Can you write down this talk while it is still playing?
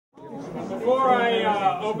Before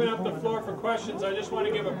I open up the floor for questions, I just want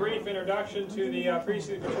to give a brief introduction to the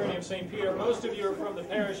priestly fraternity of St. Peter. Most of you are from the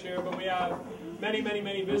parish here, but we have many, many,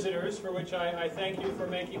 many visitors, for which I thank you for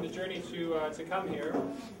making the journey to come here.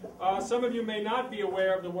 Some of you may not be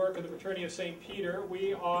aware of the work of the fraternity of St. Peter.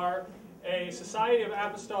 We are a society of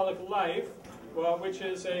apostolic life, which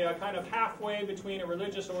is a kind of halfway between a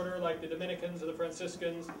religious order like the Dominicans or the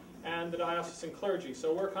Franciscans and the diocesan clergy.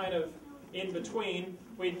 So we're kind of in between.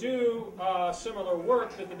 We do similar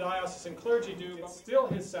work that the diocesan clergy do, but it's still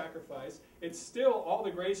his sacrifice. It's still all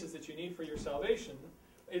the graces that you need for your salvation.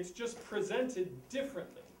 It's just presented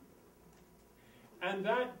differently. And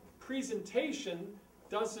that presentation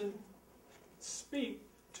doesn't speak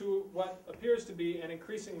to what appears to be an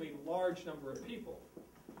increasingly large number of people.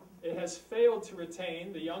 It has failed to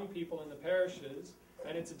retain the young people in the parishes,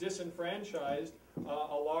 and it's disenfranchised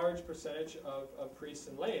a large percentage of priests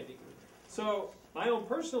and laity. So, my own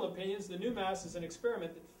personal opinion is the new Mass is an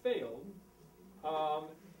experiment that failed,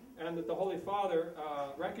 and that the Holy Father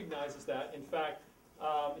recognizes that. In fact,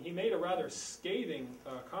 he made a rather scathing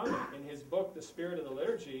comment in his book, The Spirit of the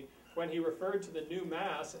Liturgy, when he referred to the new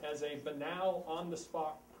Mass as a banal,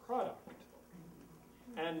 on-the-spot product,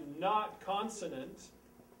 and not consonant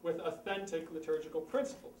with authentic liturgical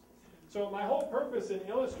principles. So my whole purpose in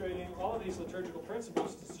illustrating all of these liturgical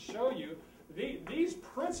principles is to show you these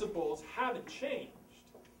principles haven't changed.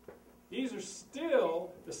 These are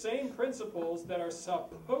still the same principles that are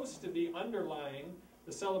supposed to be underlying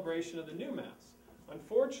the celebration of the new Mass.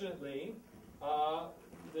 Unfortunately,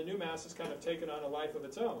 the new Mass has kind of taken on a life of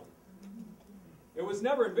its own. It was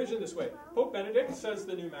never envisioned this way. Pope Benedict says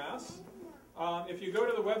the new Mass. If you go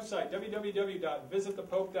to the website,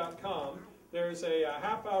 www.visitthepope.com, there's a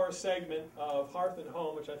half-hour segment of Hearth and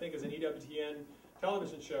Home, which I think is an EWTN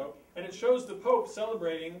television show, and it shows the Pope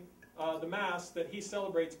celebrating the Mass that he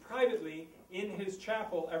celebrates privately in his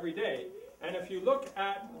chapel every day. And if you look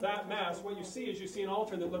at that Mass, what you see is an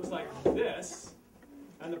altar that looks like this,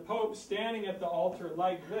 and the Pope standing at the altar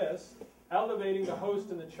like this, elevating the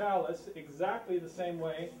host and the chalice exactly the same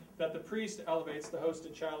way that the priest elevates the host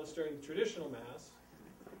and chalice during the traditional Mass.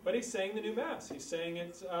 But he's saying the new Mass. He's saying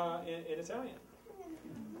it in Italian.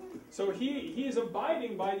 So he is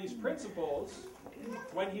abiding by these principles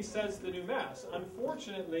when he says the new Mass.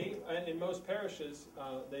 Unfortunately, in most parishes,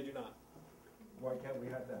 they do not. Why can't we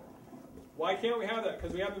have that? Why can't we have that?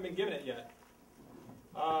 Because we haven't been given it yet.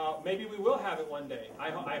 Maybe we will have it one day.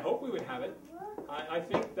 I hope we would have it. I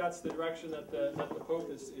think that's the direction that the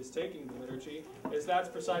Pope is taking the liturgy, is that's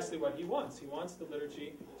precisely what he wants. He wants the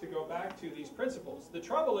liturgy to go back to these principles. The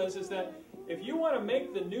trouble is that if you want to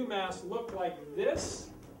make the new Mass look like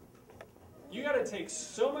this, you got to take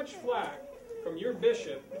so much flack from your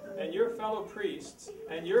bishop and your fellow priests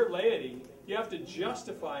and your laity. You have to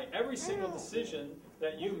justify every single decision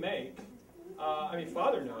that you make.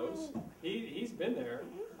 Father knows. He's been there.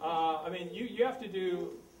 You have to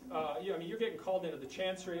do... you're getting called into the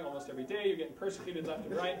chancery almost every day. You're getting persecuted left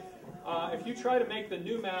and right. If you try to make the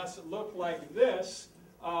new Mass look like this,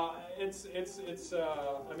 it's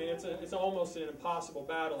almost an impossible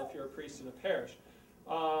battle if you're a priest in a parish.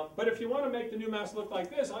 But if you want to make the new Mass look like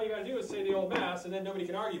this, all you got to do is say the old Mass, and then nobody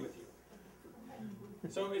can argue with you.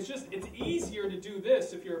 So it's easier to do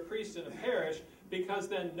this if you're a priest in a parish, because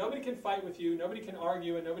then nobody can fight with you, nobody can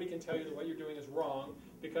argue, and nobody can tell you that what you're doing is wrong,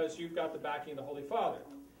 because you've got the backing of the Holy Father.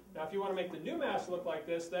 Now, if you want to make the new Mass look like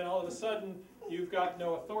this, then all of a sudden you've got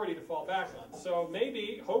no authority to fall back on. So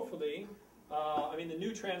maybe, hopefully, the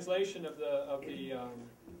new translation of the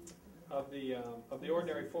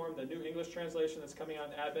ordinary form, the New English translation that's coming out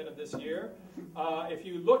in Advent of this year, if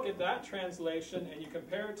you look at that translation and you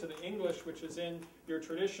compare it to the English which is in your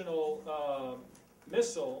traditional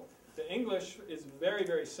missal, the English is very,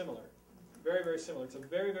 very similar. Very, very similar. It's a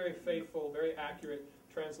very, very faithful, very accurate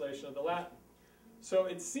translation of the Latin. So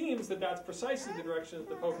it seems that that's precisely the direction that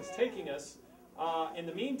the Pope is taking us. In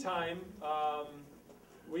the meantime,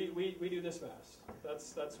 we do this Mass.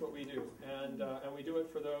 That's what we do, and we do it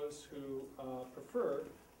for those who prefer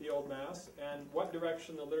the old Mass. And what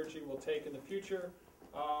direction the liturgy will take in the future,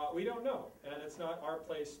 we don't know, and it's not our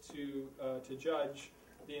place to judge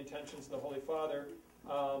the intentions of the Holy Father.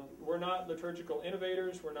 We're not liturgical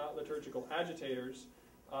innovators. We're not liturgical agitators.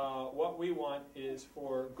 What we want is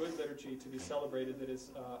for good liturgy to be celebrated that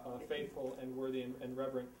is faithful and worthy and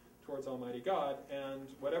reverent towards Almighty God. And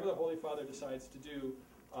whatever the Holy Father decides to do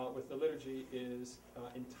with the liturgy is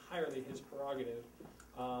entirely his prerogative.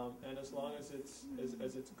 And as long as it's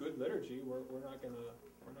good liturgy, we're not going to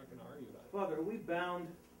argue about it. Father, are we bound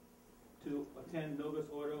to attend Novus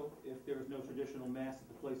Ordo if there is no traditional Mass at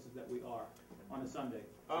the places that we are? on a Sunday?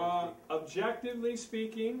 So Objectively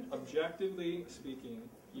speaking,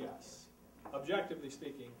 yes. Objectively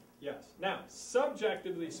speaking, yes. Now,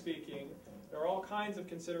 subjectively speaking, there are all kinds of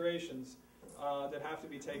considerations that have to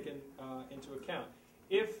be taken into account.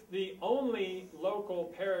 If the only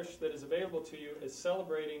local parish that is available to you is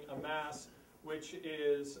celebrating a Mass which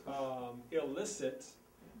is illicit,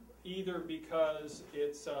 either because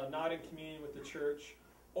it's not in communion with the Church,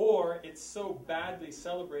 or it's so badly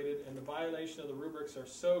celebrated and the violation of the rubrics are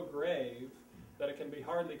so grave that it can be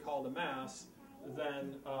hardly called a Mass,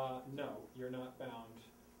 then no, you're not bound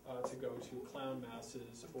to go to clown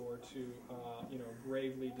masses or to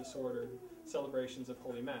gravely disordered celebrations of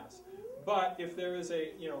Holy Mass. But if there is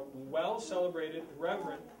a well-celebrated,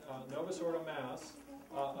 reverent Novus Ordo Mass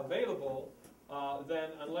available, then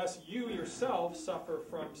unless you yourself suffer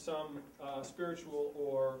from some spiritual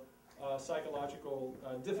or psychological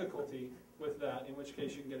difficulty with that, in which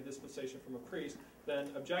case you can get a dispensation from a priest, then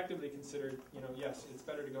objectively considered, yes, it's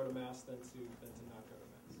better to go to Mass than to not go to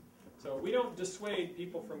Mass. So we don't dissuade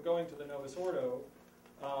people from going to the Novus Ordo,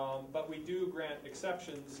 but we do grant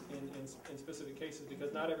exceptions in specific cases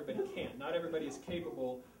because not everybody can. Not everybody is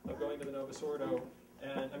capable of going to the Novus Ordo.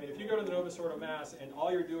 And I mean, if you go to the Novus Ordo Mass and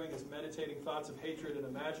all you're doing is meditating thoughts of hatred and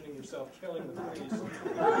imagining yourself killing the priest,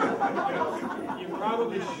 you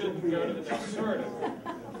probably shouldn't go to the Novus Ordo.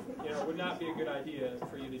 It would not be a good idea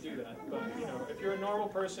for you to do that. But if you're a normal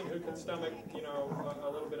person who can stomach a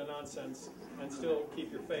little bit of nonsense and still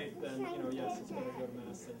keep your faith, then yes, it's better to go to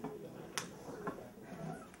Mass than not.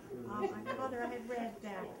 Father, I had read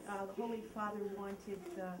that the Holy Father wanted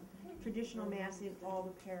the traditional Mass in all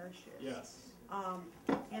the parishes. Yes.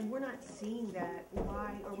 And we're not seeing that.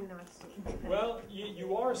 Why are we not seeing that? Well,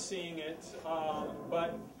 you are seeing it,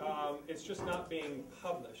 but it's just not being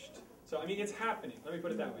published. So, I mean, it's happening. Let me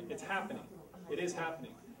put it that way. It's happening. It is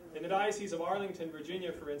happening. In the Diocese of Arlington,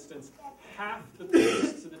 Virginia, for instance, half the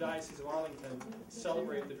priests of the Diocese of Arlington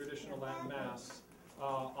celebrate the traditional Latin Mass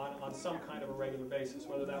on some kind of a regular basis,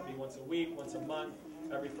 whether that be once a week, once a month,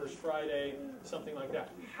 every first Friday, something like that.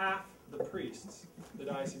 Half the priests of the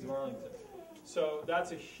Diocese of Arlington. So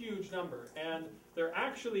that's a huge number. And they're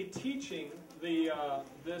actually teaching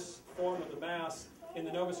this form of the Mass in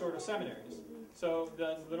the Novus Ordo seminaries. So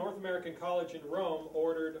the North American College in Rome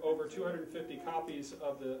ordered over 250 copies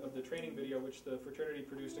of the training video, which the fraternity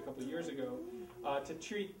produced a couple of years ago, to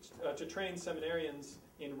train seminarians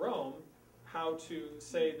in Rome how to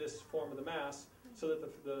say this form of the Mass so that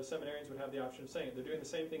the seminarians would have the option of saying it. They're doing the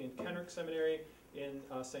same thing in Kenrick Seminary in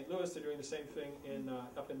St. Louis. They're doing the same thing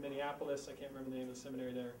up in Minneapolis. I can't remember the name of the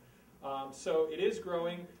seminary there. So it is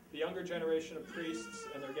growing. The younger generation of priests,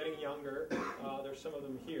 and they're getting younger. There's some of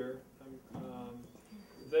them here.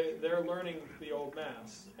 They're learning the old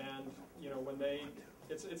Mass, and when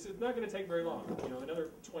it's not going to take very long. Another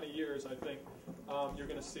 20 years, I think, you're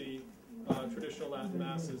going to see traditional Latin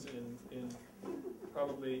Masses in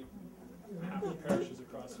probably half the parishes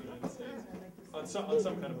across the United States on some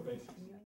kind of a basis.